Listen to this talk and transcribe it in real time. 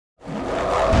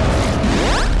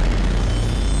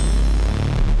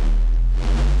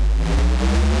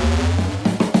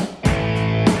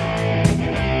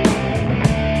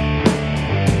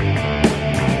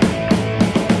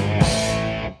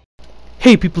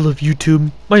Hey people of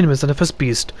YouTube, my name is NFS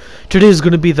Beast. Today is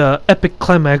going to be the epic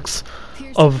climax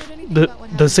of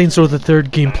the Saints Row the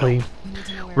Third gameplay.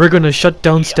 We're going to shut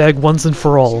down S.T.A.G once and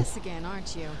for all.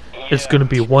 It's going to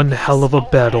be one hell of a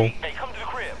battle. Hey, come to the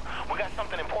crib. We got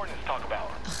something important to talk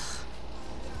about.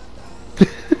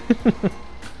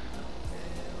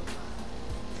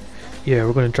 Yeah,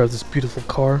 we're going to drive this beautiful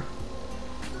car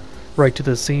right to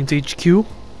the Saints HQ,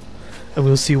 and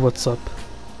we'll see what's up.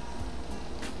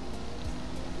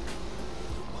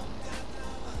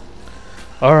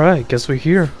 Alright, guess we're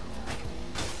here.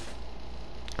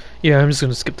 Yeah, I'm just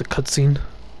gonna skip the cutscene.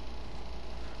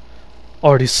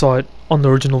 Already saw it on the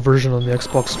original version on the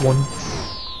Xbox One.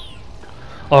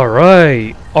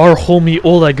 Alright, our homie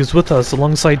Oleg is with us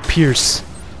alongside Pierce.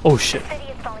 Oh shit. The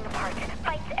city is falling apart.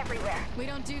 Fights everywhere. We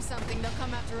don't do something, they'll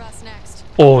come after us next.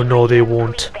 Oh no, they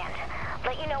won't.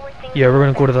 Let you know where things Yeah, we're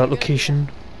gonna go to that location.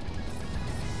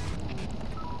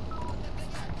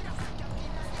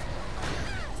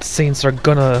 The Saints are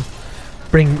gonna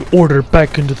bring order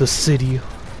back into the city.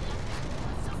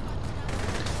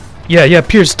 Yeah,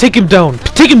 Pierce, take him down!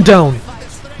 Take him down!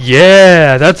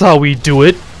 Yeah, that's how we do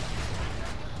it!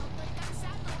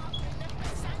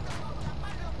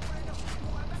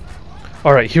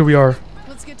 Alright, here we are.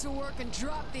 Let's get to work and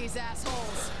drop these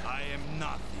assholes. I am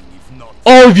nothing if not.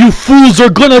 All of you fools are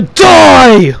gonna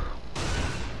die!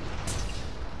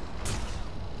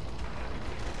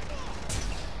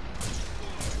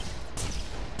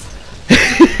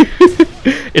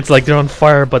 It's like they're on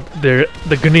fire, but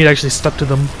the grenade actually stuck to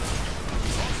them.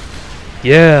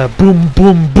 Yeah, boom,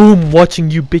 boom, boom,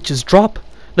 watching you bitches drop.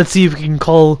 Let's see if we can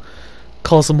call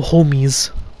some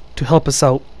homies to help us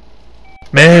out.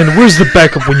 Man, where's the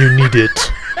backup when you need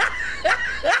it?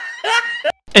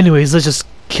 Anyways, let's just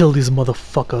kill these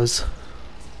motherfuckers.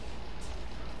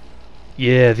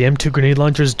 Yeah, the M2 grenade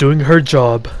launcher is doing her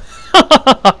job.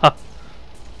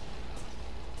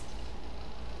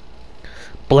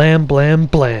 Blam, blam,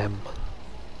 blam.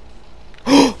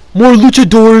 More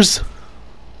luchadors!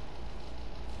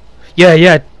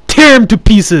 Yeah, tear him to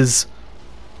pieces!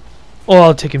 Oh,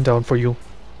 I'll take him down for you.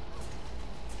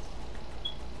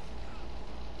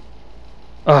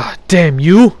 Ah, damn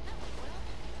you!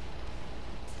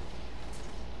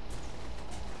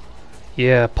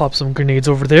 Yeah, pop some grenades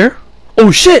over there.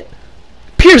 Oh shit!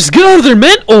 Pierce, get out of there,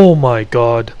 man! Oh my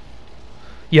god.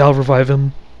 Yeah, I'll revive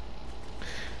him.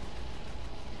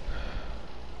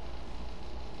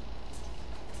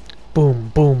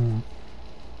 Boom, boom.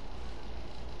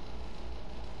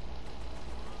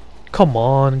 Come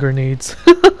on, grenades.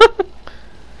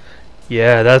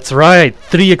 Yeah, that's right.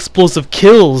 3 explosive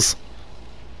kills.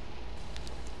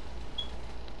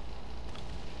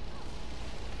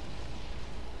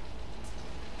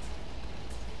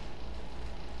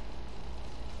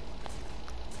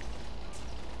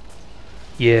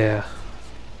 Yeah.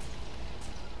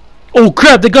 Oh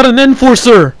crap, they got an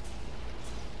enforcer!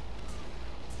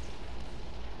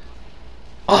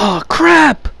 Oh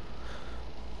crap!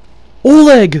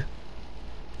 Oleg!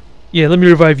 Yeah, let me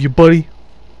revive you, buddy.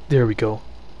 There we go.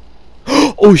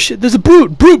 Oh shit, there's a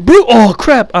brute! Brute! Oh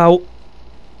crap! Ow!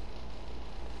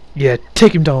 Yeah,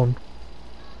 take him down.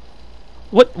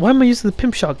 What? Why am I using the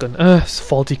pimp shotgun? It's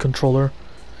faulty controller.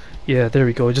 Yeah, there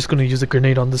we go. Just gonna use a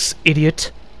grenade on this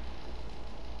idiot.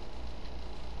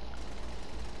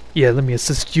 Yeah, let me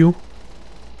assist you.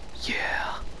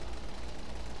 Yeah.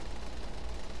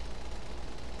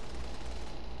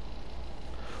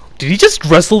 Did he just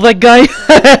wrestle that guy?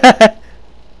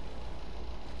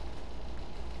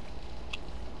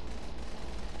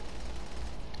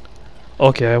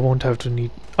 Okay, I won't have to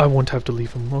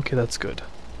leave him. Okay, that's good.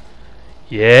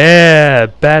 Yeah,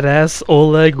 badass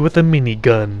Oleg with a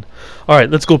minigun. All right,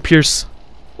 let's go, Pierce.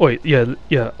 Oh, wait,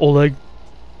 yeah, Oleg.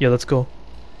 Yeah, let's go.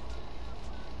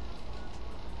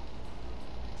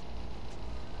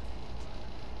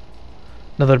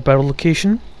 Another battle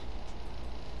location.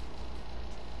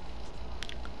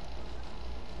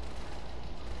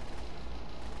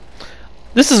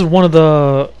 This is one of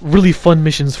the really fun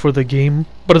missions for the game,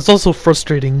 but it's also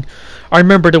frustrating. I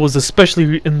remember it was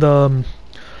especially in the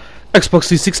Xbox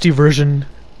 360 version,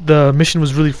 the mission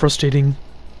was really frustrating.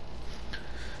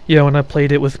 Yeah, when I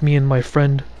played it with me and my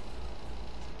friend.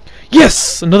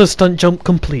 Yes! Another stunt jump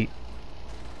complete.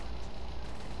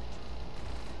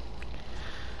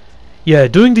 Yeah,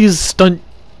 doing these stunt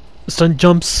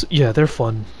jumps, yeah, they're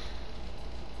fun.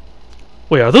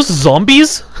 Wait, are those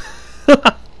zombies?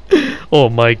 Oh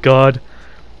my god.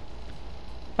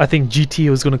 I think GTA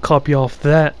was gonna copy off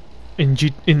that in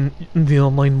the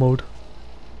online mode.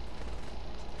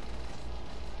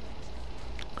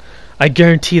 I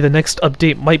guarantee the next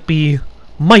update might be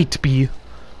might be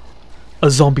a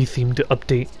zombie themed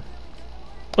update.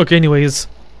 Okay, anyways,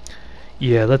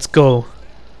 yeah, let's go.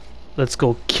 Let's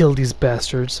go kill these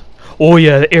bastards. Oh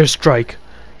yeah, the airstrike.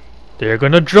 They're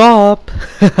gonna drop.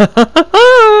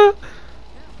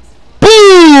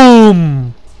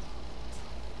 Boom!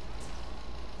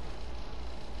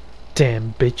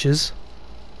 Damn bitches.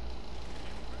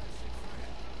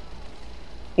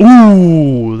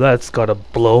 Ooh, that's gotta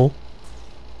blow.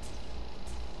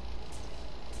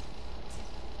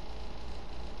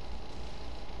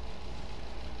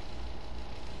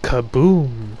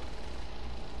 Kaboom.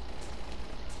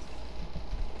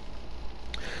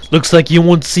 Looks like you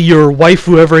won't see your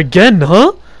waifu ever again,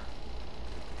 huh?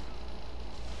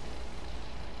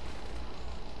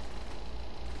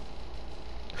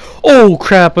 Oh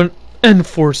crap, an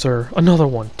enforcer. Another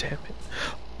one, damn it.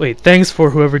 Wait, thanks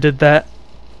for whoever did that.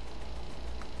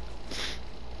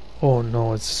 Oh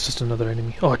no, it's just another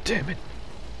enemy. Oh damn it.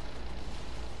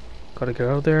 Gotta get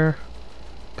out of there.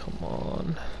 Come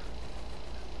on.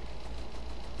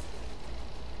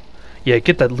 Yeah,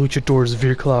 get that luchador's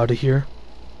vehicle out of here.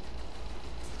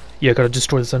 Yeah, gotta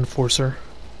destroy this enforcer.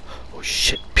 Oh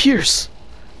shit, Pierce!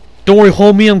 Don't worry,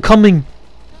 homie, I'm coming!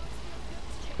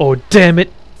 Oh damn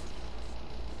it!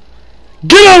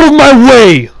 Get out of my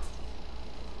way!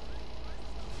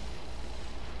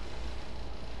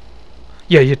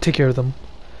 Yeah, take care of them.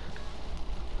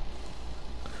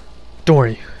 Don't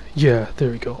worry. Yeah, there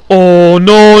we go. Oh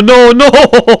no, no,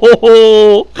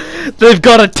 no! They've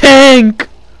got a tank!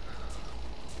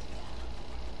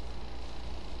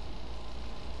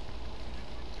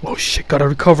 Oh shit, gotta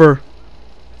recover.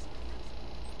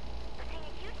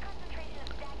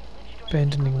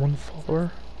 Abandoning one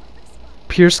follower.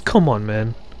 Pierce, come on,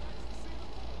 man.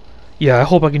 Yeah, I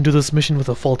hope I can do this mission with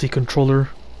a faulty controller.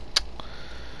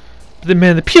 But then,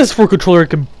 man, the PS4 controller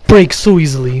can break so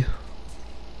easily.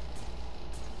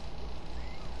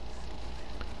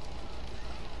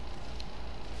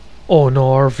 Oh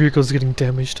no, our vehicle's getting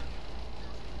damaged.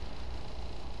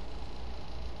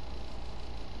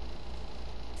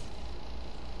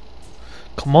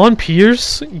 Come on,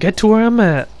 Pierce, get to where I'm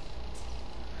at.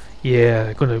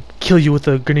 Yeah, gonna kill you with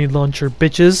a grenade launcher,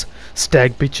 bitches.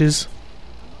 S.T.A.G bitches.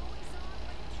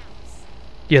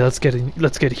 Yeah, let's get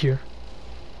here.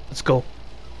 Let's go.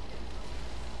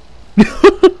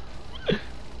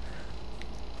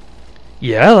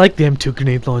 Yeah, I like the M2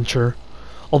 grenade launcher.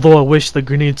 Although I wish the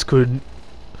grenades could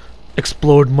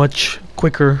explode much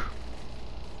quicker.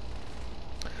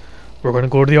 We're gonna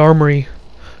go to the armory.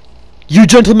 You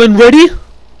gentlemen ready?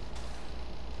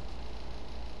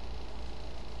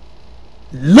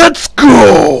 Let's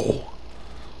go!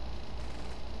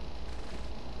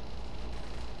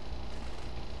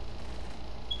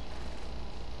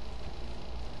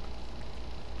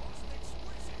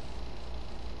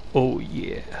 Oh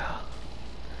yeah.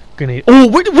 Grenade. Oh,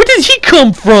 where did he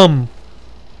come from?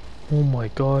 Oh my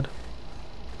god.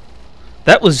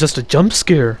 That was just a jump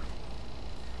scare.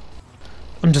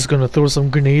 I'm just gonna throw some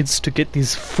grenades to get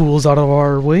these fools out of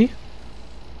our way.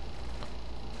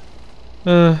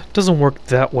 Doesn't work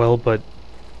that well, but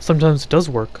sometimes it does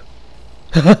work.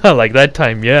 Like that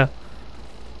time, yeah.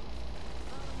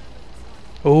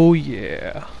 Oh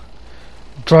yeah.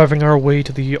 Driving our way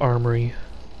to the armory.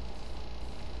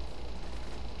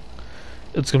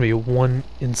 It's gonna be one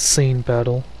insane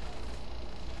battle.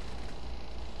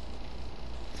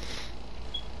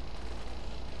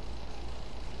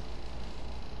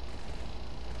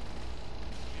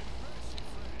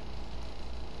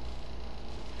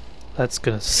 That's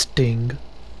gonna sting.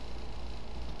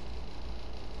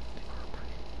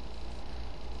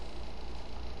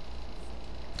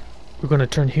 We're gonna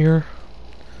turn here.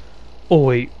 Oh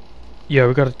wait. Yeah,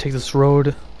 we gotta take this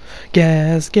road.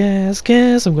 Gas, gas,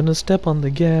 gas. I'm gonna step on the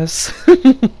gas.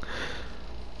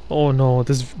 Oh no,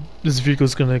 this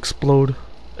vehicle's gonna explode.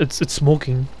 It's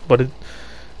smoking, but it...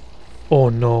 Oh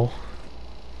no.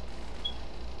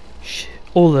 Shit.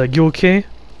 Oleg, you okay?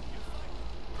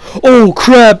 Oh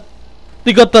crap!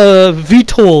 They got the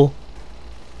VTOL.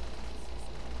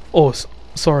 Oh,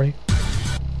 sorry.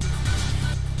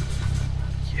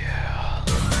 Yeah.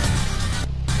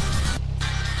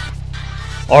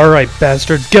 Alright,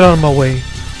 bastard, get out of my way.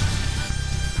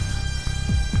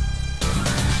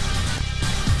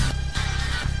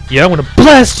 Yeah, I'm gonna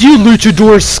blast you,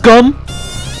 luchador scum!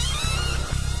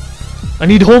 I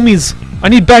need homies. I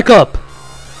need backup.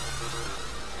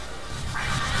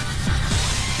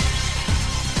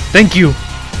 Thank you.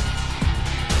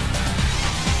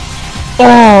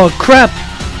 Oh, crap.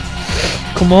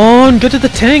 Come on, get to the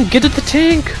tank. Get to the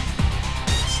tank.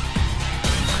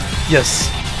 Yes.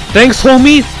 Thanks,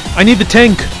 homie. I need the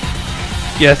tank.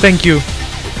 Yeah, thank you.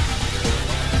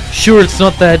 Sure, it's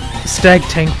not that S.T.A.G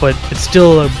tank, but it's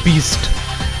still a beast.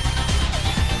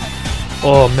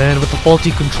 Oh man, with the faulty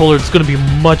controller, it's gonna be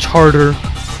much harder.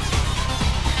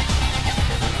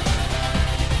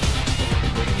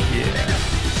 Yeah.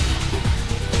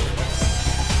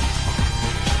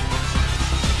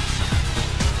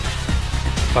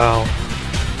 Wow.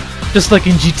 Just like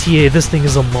in GTA, this thing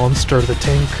is a monster, the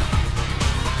tank.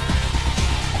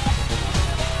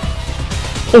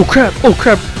 Oh crap! Oh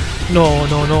crap! No,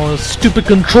 no, no, stupid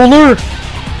controller!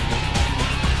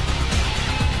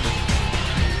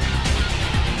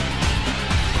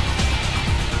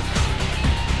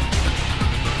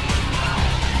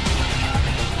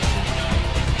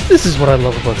 This is what I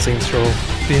love about Saints Row,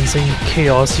 the insane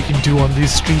chaos you can do on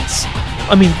these streets.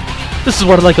 I mean, this is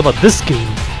what I like about this game.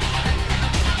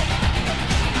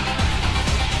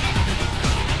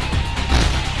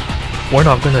 We're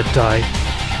not gonna die.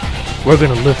 We're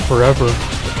gonna live forever.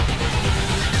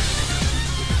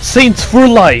 Saints for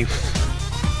life!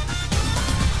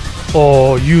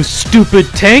 Oh, you stupid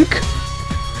tank!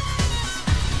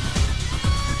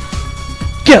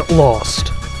 Get lost!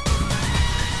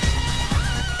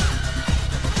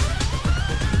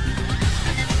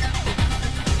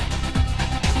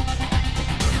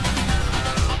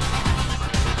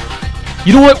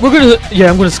 You know what?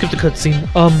 I'm gonna skip the cutscene.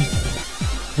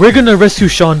 We're gonna rescue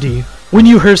Shaundi. We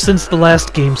knew her since the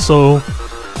last game, so...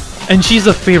 And she's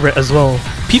a favorite as well.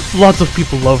 Lots of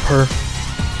people love her.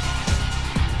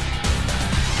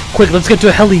 Quick, let's get to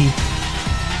a heli.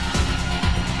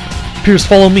 Pierce,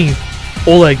 follow me.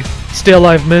 Oleg, stay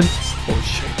alive, man. Oh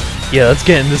shit. Yeah, let's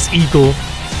get in this eagle.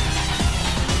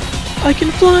 I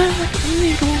can fly like an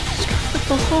eagle, strike like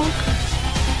a hawk.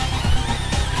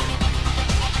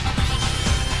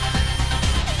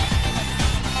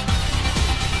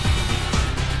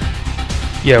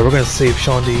 Yeah, we're gonna save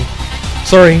Shaundi.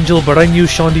 Sorry, Angel, but I knew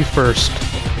Shaundi first.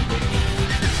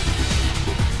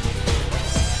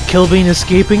 Kelvin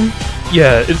escaping?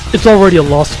 Yeah, it's already a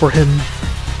loss for him.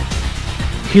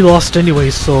 He lost anyway,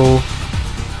 so...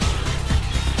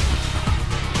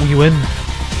 we win.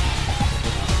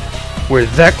 We're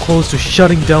that close to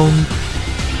shutting down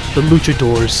the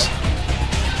luchadors.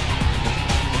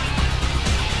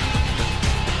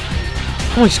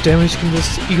 How much damage can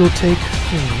this eagle take?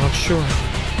 I'm not sure.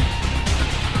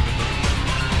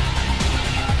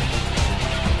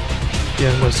 Yeah,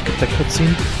 I'm gonna skip that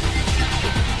cutscene.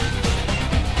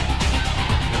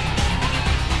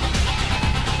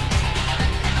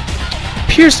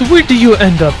 Pierce, where do you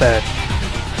end up at?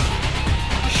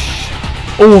 Shh.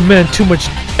 Oh man, too much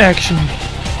action.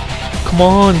 Come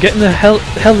on, get in the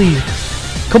heli.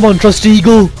 Come on, Trusty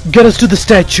Eagle, get us to the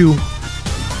statue.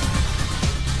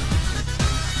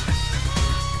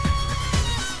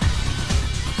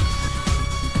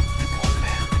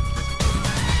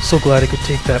 So glad I could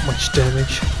take that much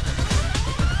damage.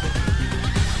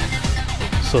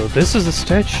 So this is a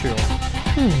statue.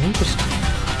 Interesting.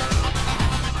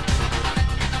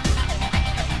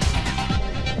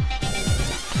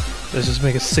 Let's just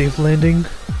make a safe landing.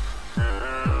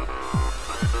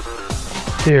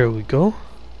 There we go.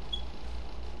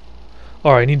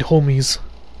 Alright, I need homies.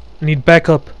 I need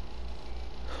backup.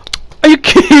 Are you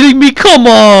kidding me? Come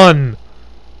on!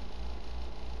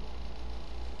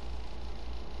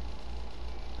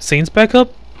 Saints back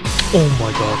up? Oh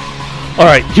my god.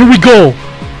 Alright, here we go!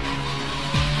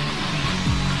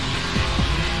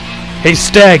 Hey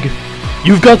S.T.A.G,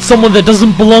 you've got someone that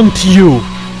doesn't belong to you!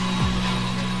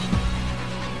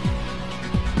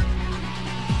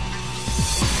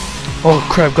 Oh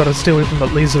crap, gotta stay away from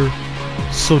that laser.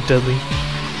 So deadly.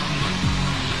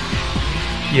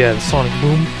 Yeah, the sonic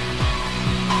boom.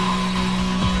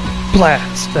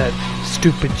 Blast that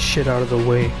stupid shit out of the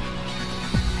way.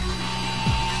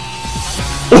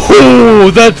 Oh,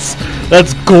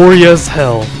 that's gory as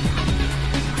hell.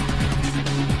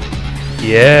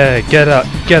 Yeah, get out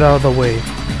of the way.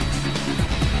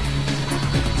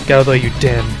 Get out of the way, you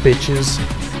damn bitches.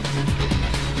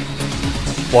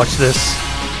 Watch this.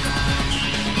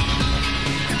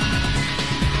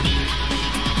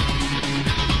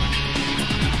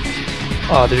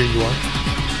 Ah, there you are.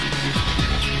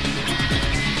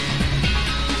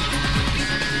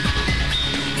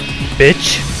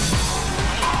 Bitch.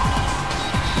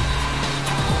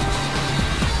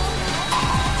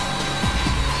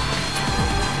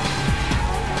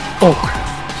 Oh crap.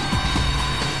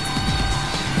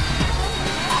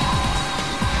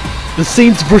 The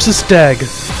Saints versus S.T.A.G.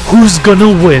 Who's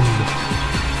gonna win?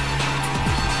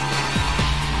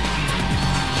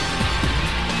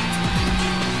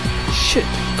 Shit,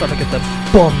 gotta get that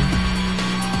bum.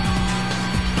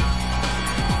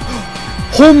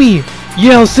 Homie!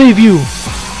 Yeah, I'll save you!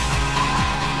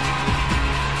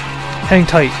 Hang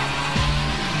tight.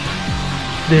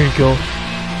 There you go.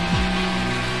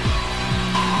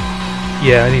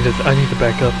 Yeah, I need to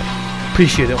back up.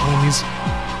 Appreciate it, homies.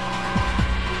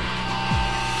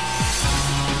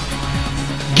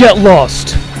 Get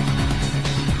lost!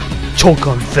 Choke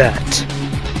on that.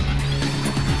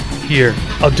 Here,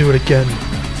 I'll do it again.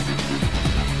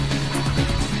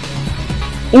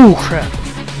 Oh crap.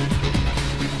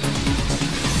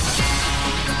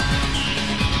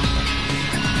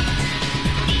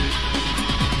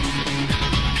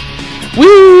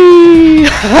 Whee!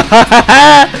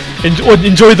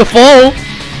 Enjoy the fall!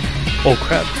 Oh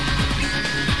crap.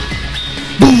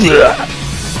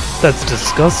 That's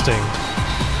disgusting.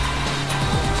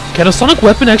 Can a sonic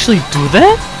weapon actually do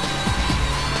that?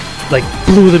 Like,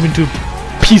 blew them into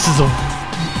pieces of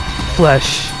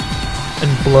flesh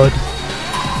and blood.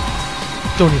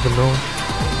 Don't even know.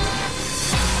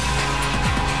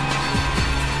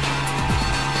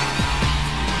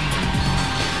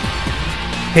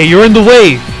 Hey, you're in the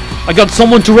way! I got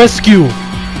someone to rescue!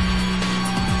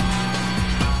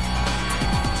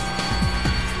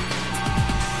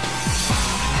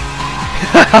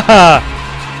 Hahaha!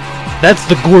 That's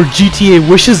the gore GTA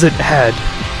wishes it had!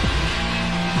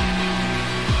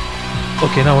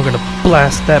 Okay, now we're gonna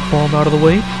blast that bomb out of the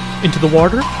way into the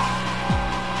water.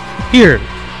 Here,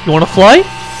 you wanna fly?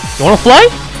 You wanna fly?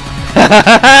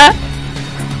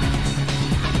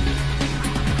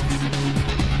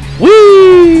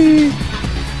 Whee!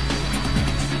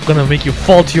 I'm gonna make you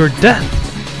fall to your death.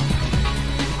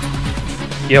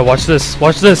 Yeah, watch this.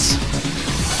 Watch this.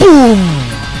 Boom!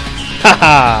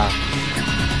 Haha!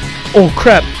 Oh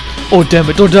crap! Oh damn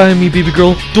it! Don't die on me, baby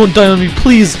girl! Don't die on me,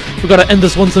 please! We gotta end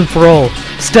this once and for all.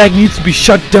 S.T.A.G needs to be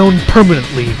shut down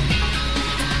permanently.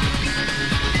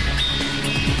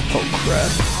 Oh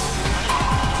crap!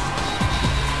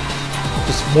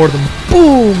 Just more than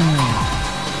boom!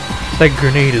 That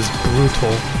grenade is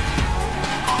brutal.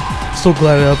 So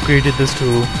glad I upgraded this to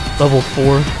level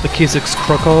 4, the K6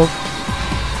 Krakow.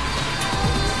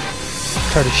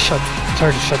 Try to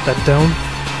shut that down.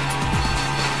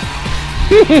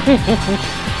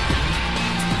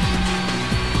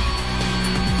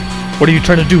 What are you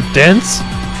trying to do? Dance?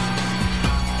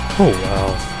 Oh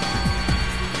wow.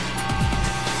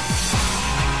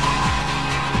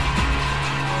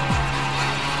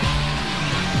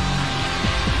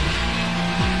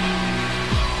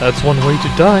 That's one way to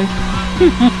die.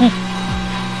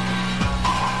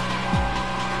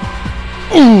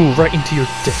 Ooh, right into your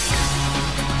dick.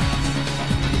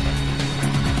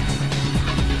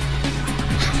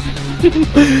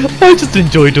 I just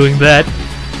enjoy doing that.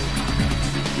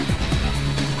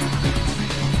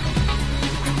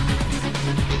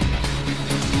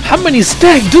 How many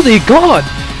S.T.A.G do they got?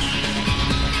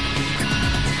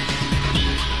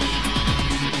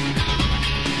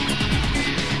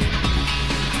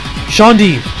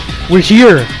 Shaundi, we're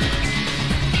here.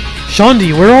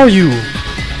 Shaundi, where are you?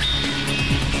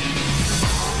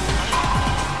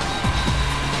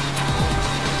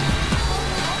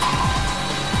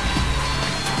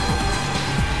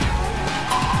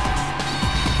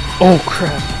 Oh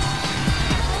crap.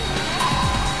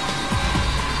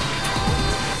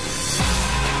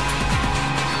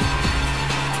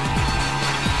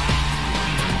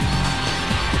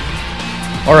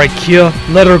 Alright, Kia,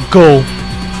 let her go.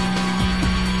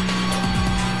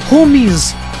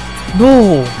 Homies!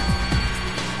 No!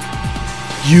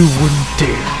 You wouldn't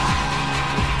dare.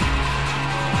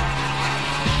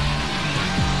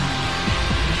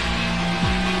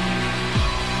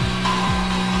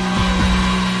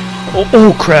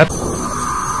 Oh crap.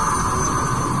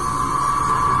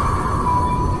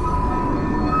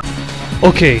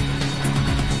 Okay.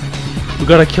 We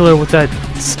gotta kill her with that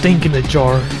stink in the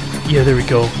jar. Yeah, there we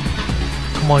go.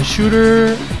 Come on,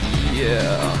 shooter.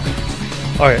 Yeah.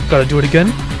 Alright, gotta do it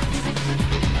again.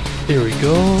 There we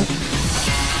go.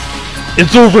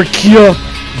 It's over, Kia!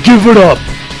 Give it up!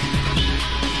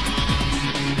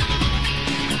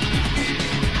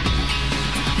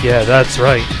 Yeah, that's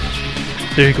right.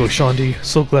 There you go, Shaundi.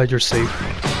 So glad you're safe.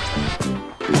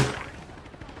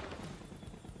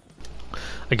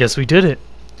 I guess we did it.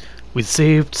 We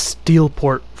saved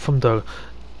Steelport from the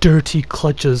dirty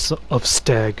clutches of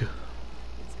S.T.A.G.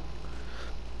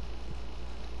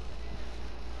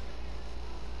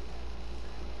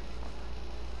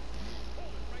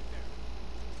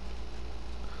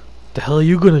 The hell are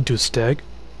you gonna do, S.T.A.G?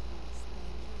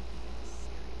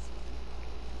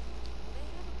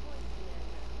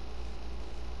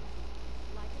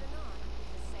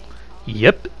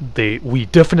 Yep, we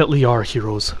definitely are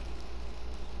heroes.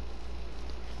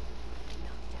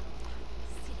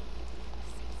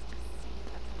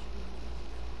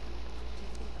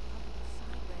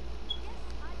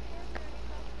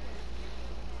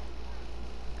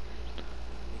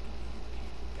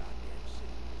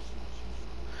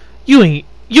 You ain't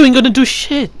gonna do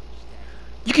shit.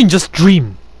 You can just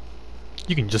dream.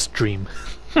 You can just dream.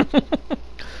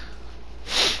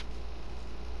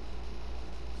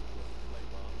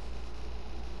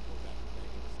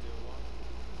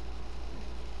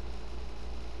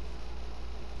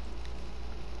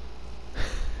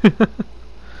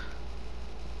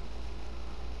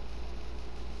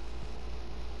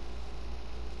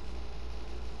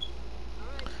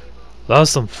 That was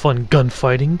some fun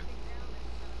gunfighting.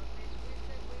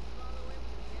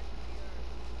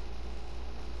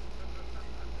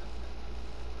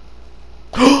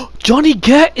 Johnny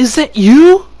Gat, is that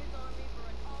you?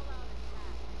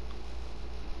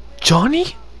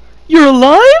 Johnny? You're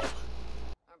alive?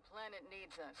 Our planet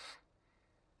needs us.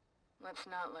 Let's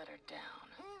not let her down.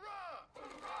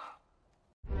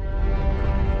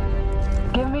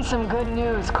 Give me some good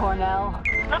news, Cornell.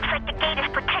 Looks like the gate is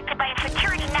protected by a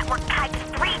security network tied to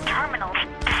 3 terminals.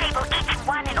 Disable each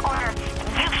one in order,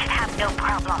 and you should have no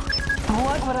problem.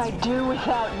 What would I do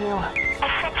without you? I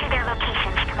sent you their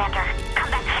locations, Commander.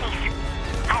 Come back safe.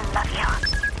 I love you.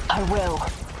 I will.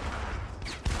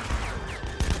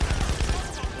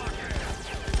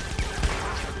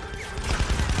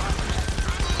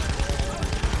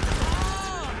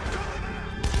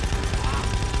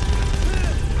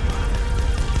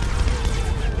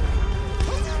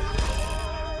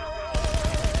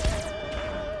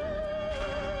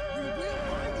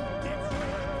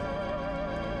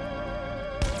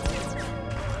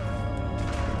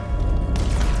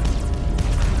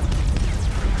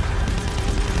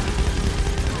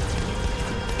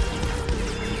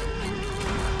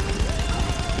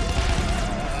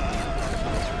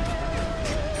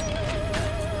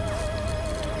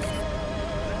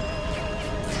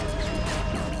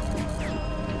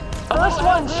 First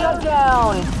one shut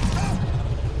down!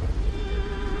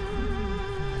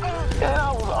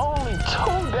 It was only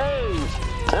 2 days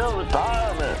till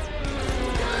retirement.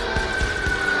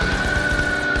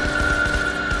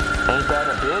 Ain't that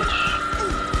a bitch?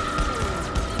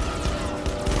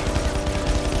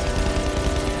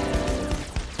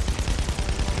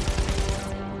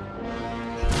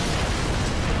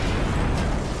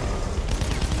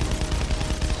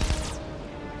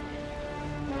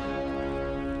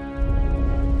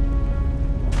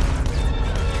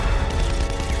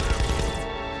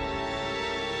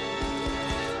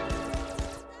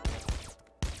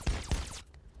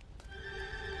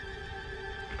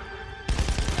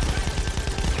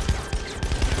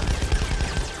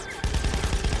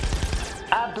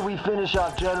 After we finish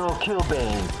off General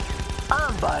Kilbane,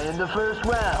 I'm buying the first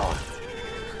round.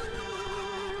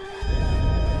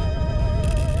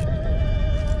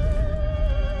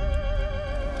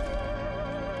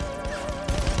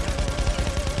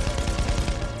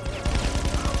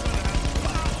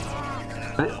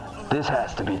 This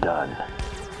has to be done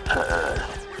for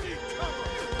Earth.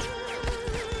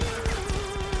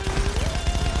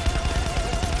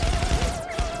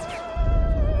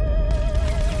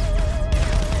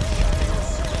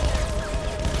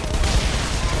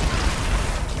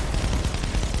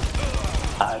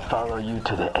 I follow you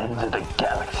to the ends of the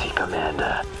galaxy,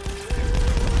 Commander.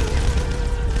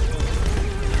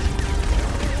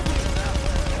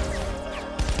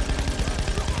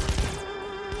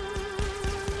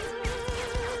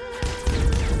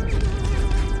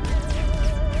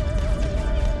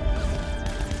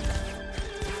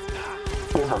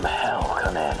 Give them hell,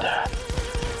 Commander.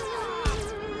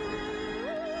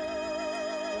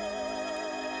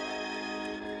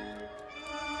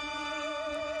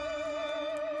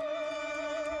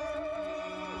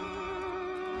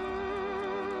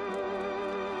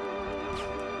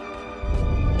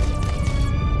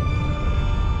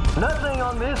 Nothing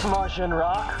on this Martian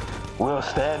rock will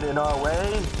stand in our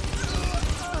way.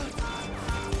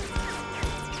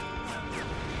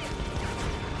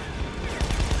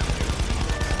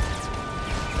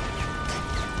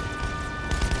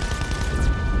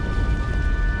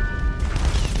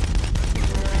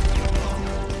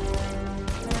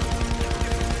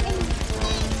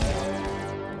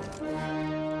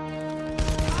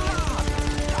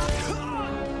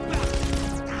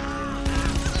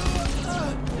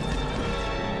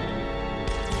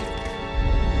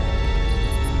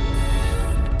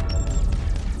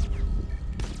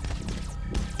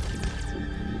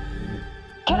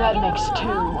 That makes 2.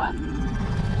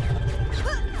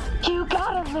 You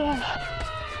gotta live.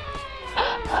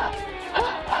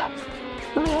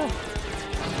 Live.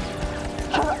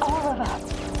 For all of us.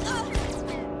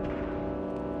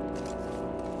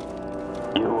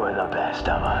 You were the best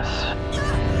of us.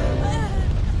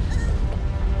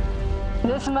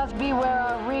 This must be where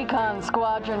our recon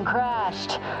squadron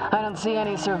crashed. I don't see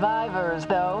any survivors,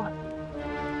 though.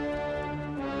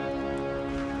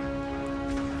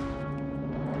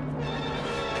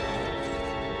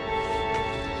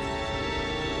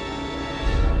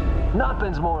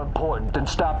 Nothing's more important than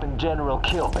stopping General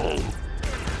Kilbane.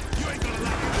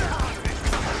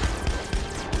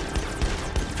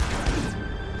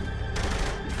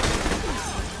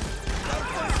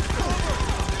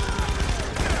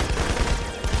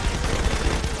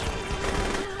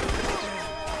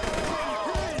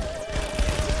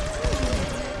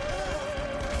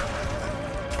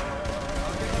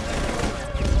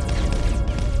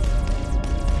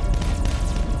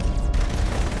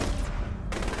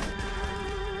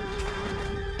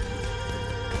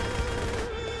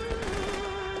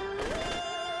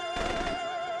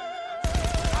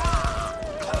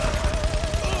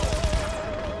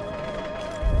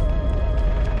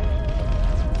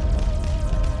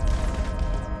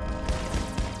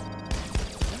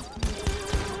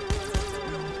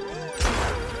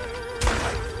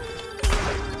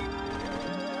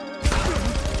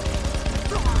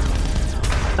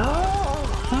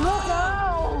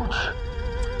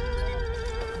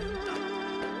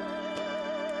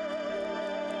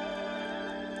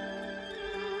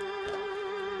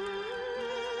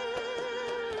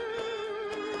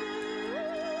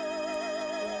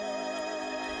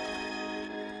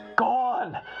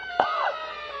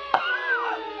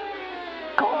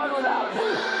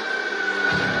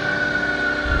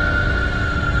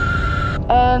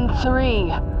 And 3.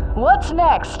 What's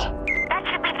next? That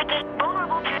should leave the gate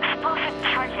vulnerable to explosive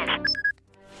charges.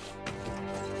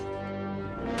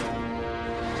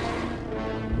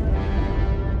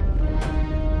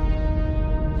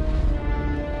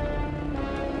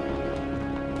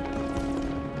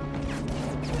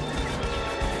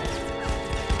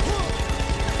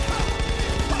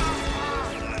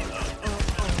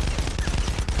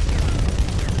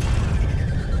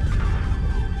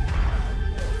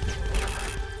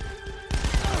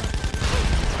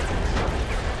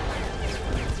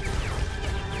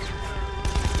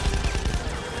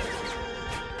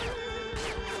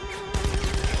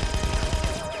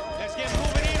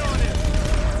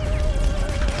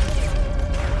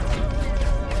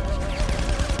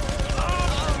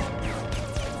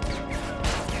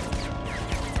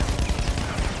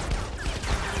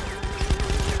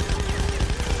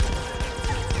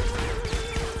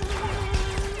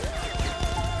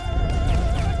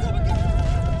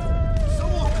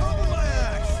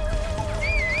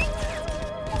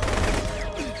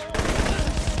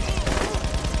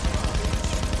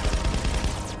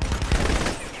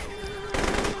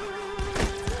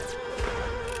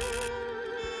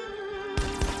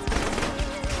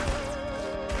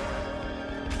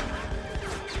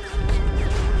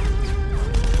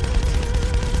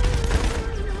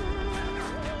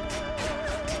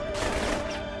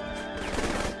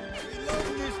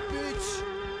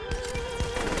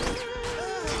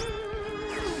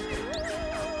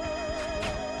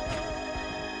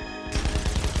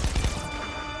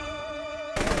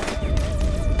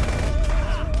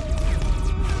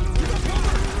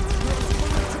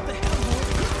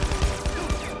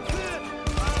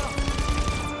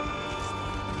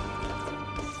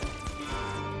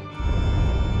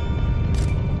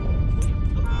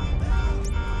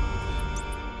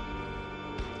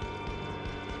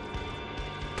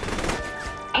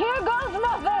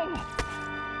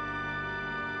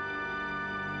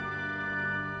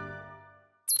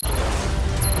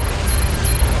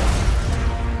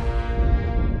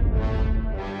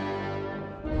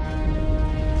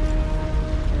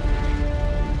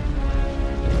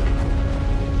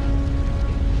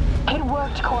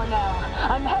 Cornell.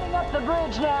 I'm heading up the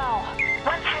bridge now.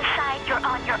 Once inside, you're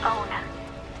on your own.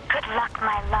 Good luck,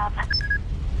 my love.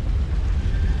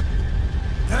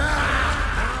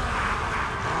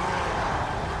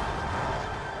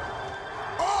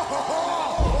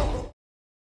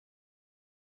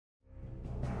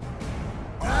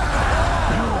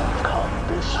 You've come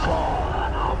this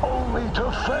far, only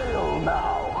to fail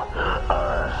now.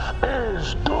 Earth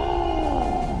is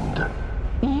doomed.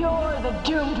 You're the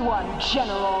doomed one,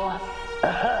 General.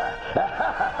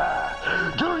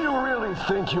 Do you really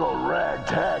think your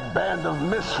ragtag band of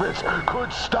misfits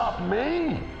could stop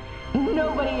me?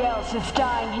 Nobody else is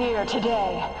dying here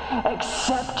today,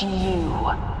 except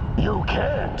you. You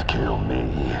can't kill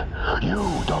me.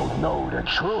 You don't know the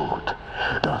truth.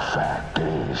 The fact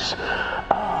is,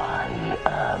 I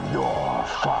am your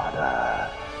father.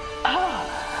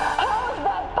 How is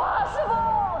that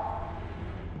possible?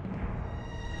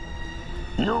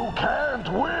 You can't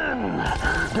win!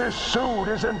 This suit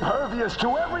is impervious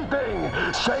to everything,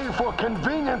 save for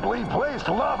conveniently placed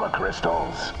lava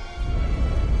crystals.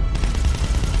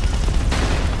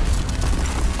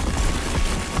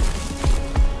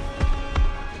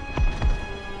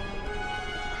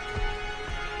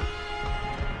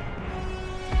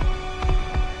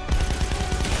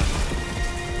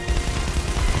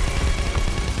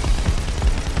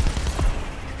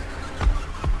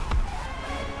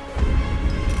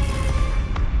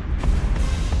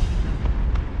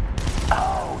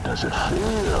 Does it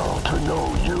feel to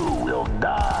know you will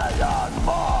die on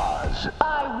Mars?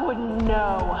 I wouldn't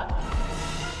know.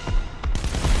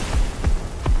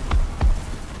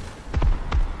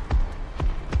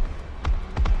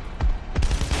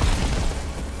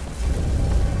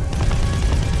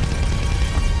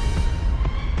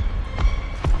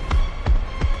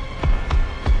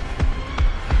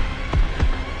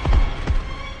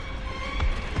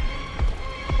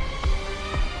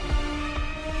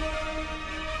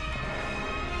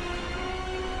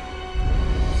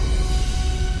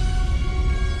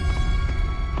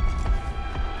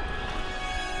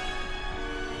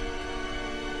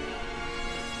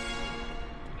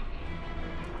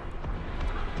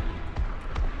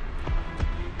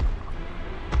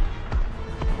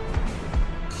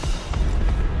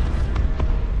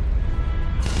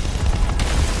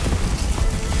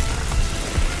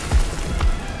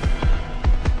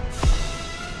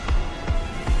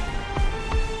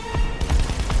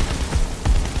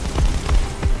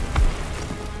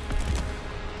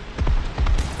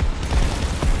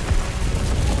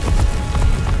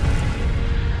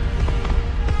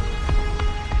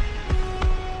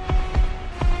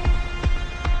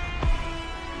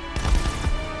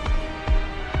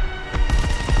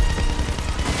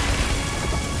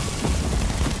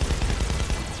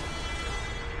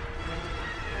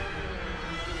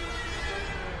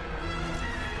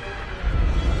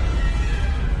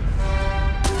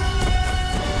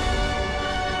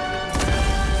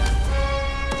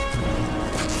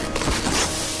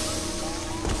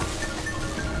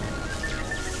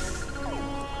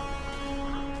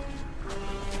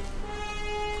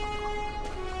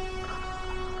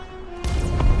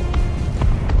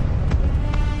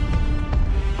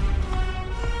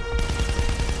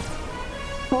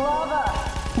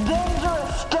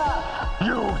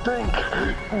 You think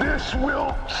this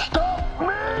will stop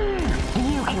me?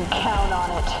 You can count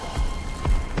on it.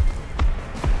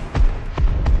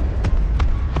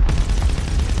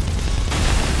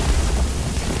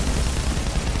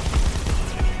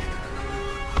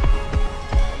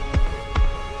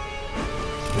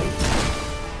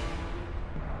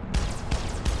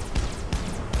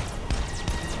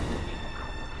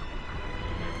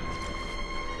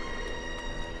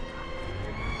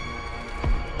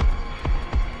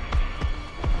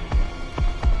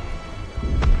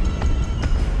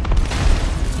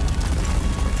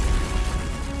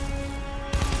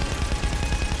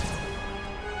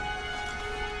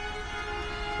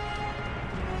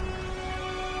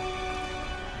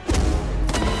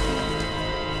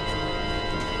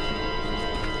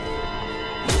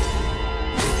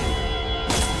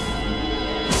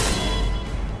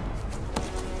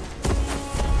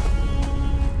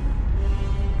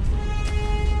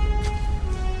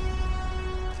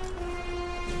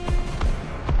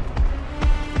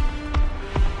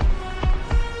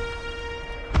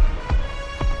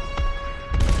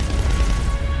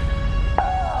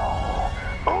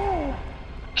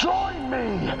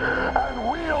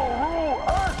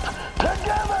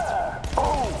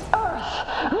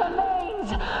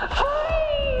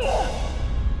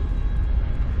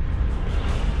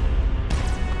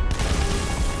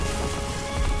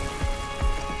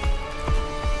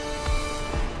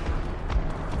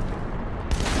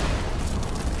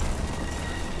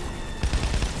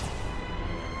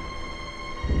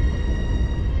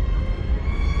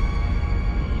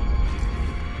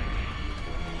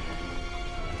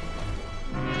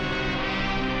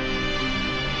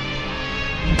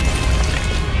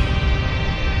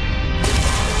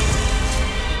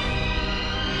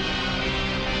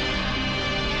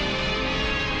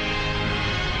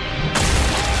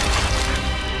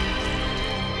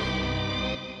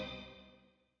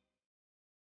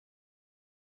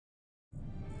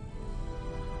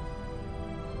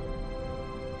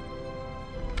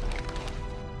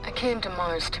 I came to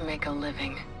Mars to make a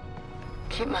living.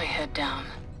 Keep my head down.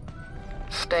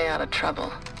 Stay out of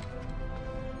trouble.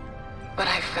 But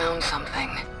I found something.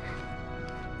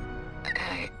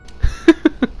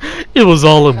 It was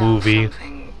all a movie.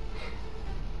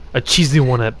 A cheesy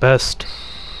one at best.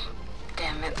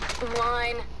 Damn it.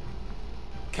 Line.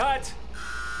 Cut!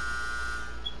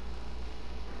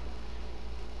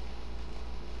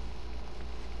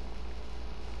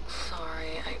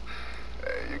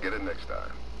 get it next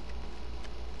time.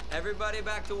 Everybody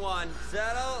back to one.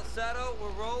 Settle, we're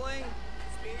rolling.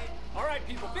 Speed. All right,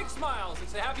 people, big smiles.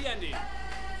 It's a happy ending.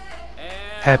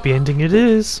 And Happy ending it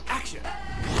is. action.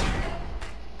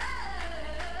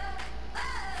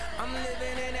 I'm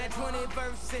living in that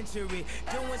 21st century,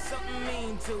 doing something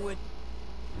mean to it.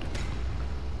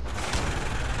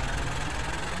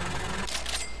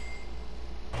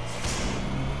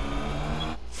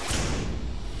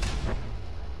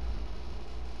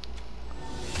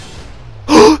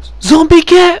 Zombie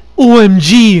cat?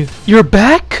 OMG, you're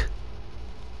back?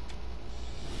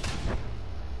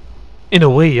 In a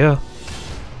way, yeah.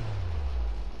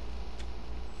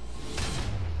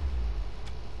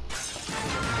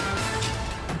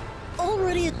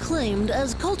 Already acclaimed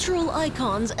as cultural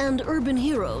icons and urban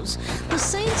heroes, the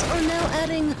Saints are now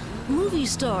adding movie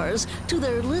stars to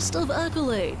their list of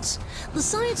accolades. The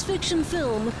science fiction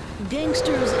film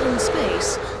Gangsters in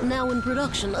Space, now in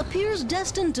production, appears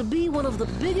destined to be one of the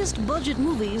biggest budget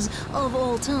movies of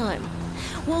all time.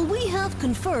 While we have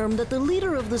confirmed that the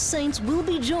leader of the Saints will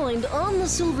be joined on the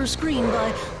silver screen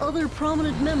by other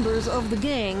prominent members of the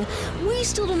gang, we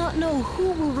still do not know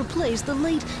who will replace the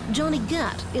late Johnny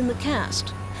Gat in the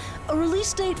cast. A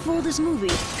release date for this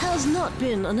movie has not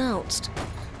been announced.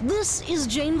 This is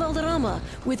Jane Valderrama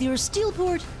with your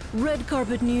Steelport Red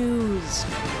Carpet News.